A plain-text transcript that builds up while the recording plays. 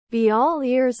Be all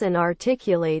ears and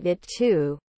articulate it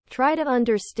too. Try to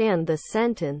understand the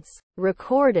sentence,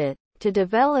 record it, to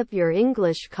develop your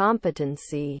English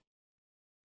competency.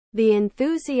 The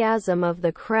enthusiasm of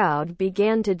the crowd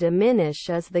began to diminish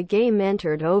as the game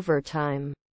entered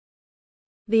overtime.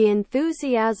 The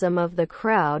enthusiasm of the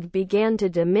crowd began to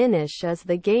diminish as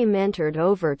the game entered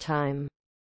overtime.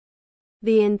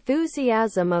 The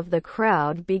enthusiasm of the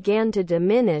crowd began to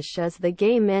diminish as the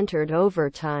game entered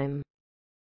overtime.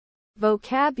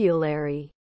 Vocabulary: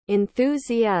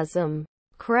 enthusiasm,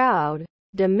 crowd,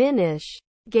 diminish,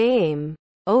 game,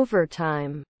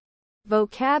 overtime.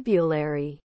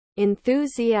 Vocabulary: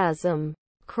 enthusiasm,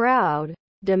 crowd,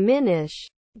 diminish,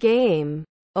 game,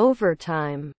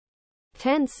 overtime.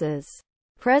 Tenses: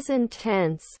 present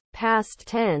tense, past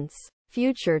tense,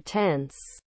 future tense.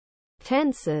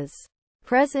 Tenses: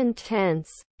 present tense,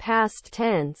 past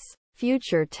tense,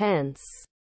 future tense.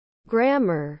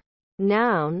 Grammar: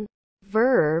 noun,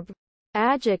 verb,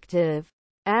 adjective,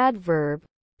 adverb,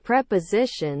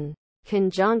 preposition,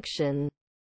 conjunction.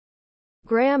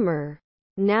 Grammar: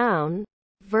 noun,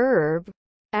 verb,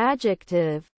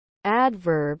 adjective,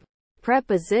 adverb,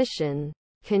 preposition,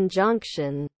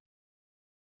 conjunction.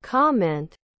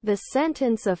 Comment: the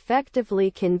sentence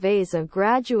effectively conveys a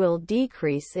gradual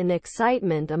decrease in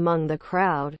excitement among the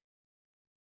crowd.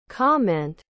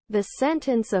 Comment: the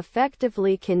sentence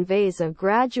effectively conveys a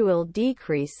gradual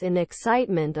decrease in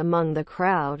excitement among the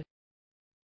crowd.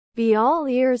 Be all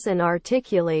ears and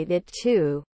articulate it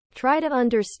too. Try to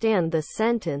understand the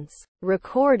sentence,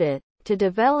 record it, to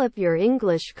develop your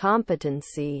English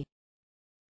competency.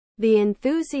 The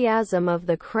enthusiasm of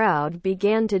the crowd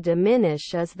began to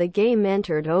diminish as the game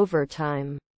entered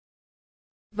overtime.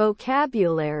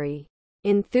 Vocabulary: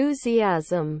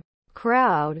 enthusiasm,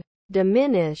 crowd,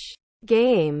 diminish,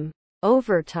 game,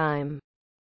 overtime.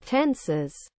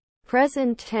 Tenses: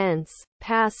 present tense,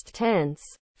 past tense,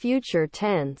 future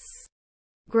tense.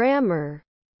 Grammar: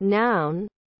 noun,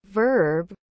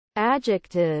 verb,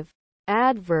 adjective,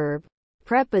 adverb,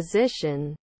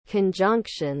 preposition,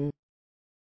 conjunction.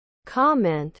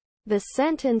 Comment: the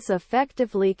sentence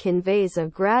effectively conveys a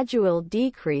gradual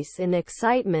decrease in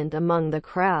excitement among the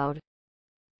crowd.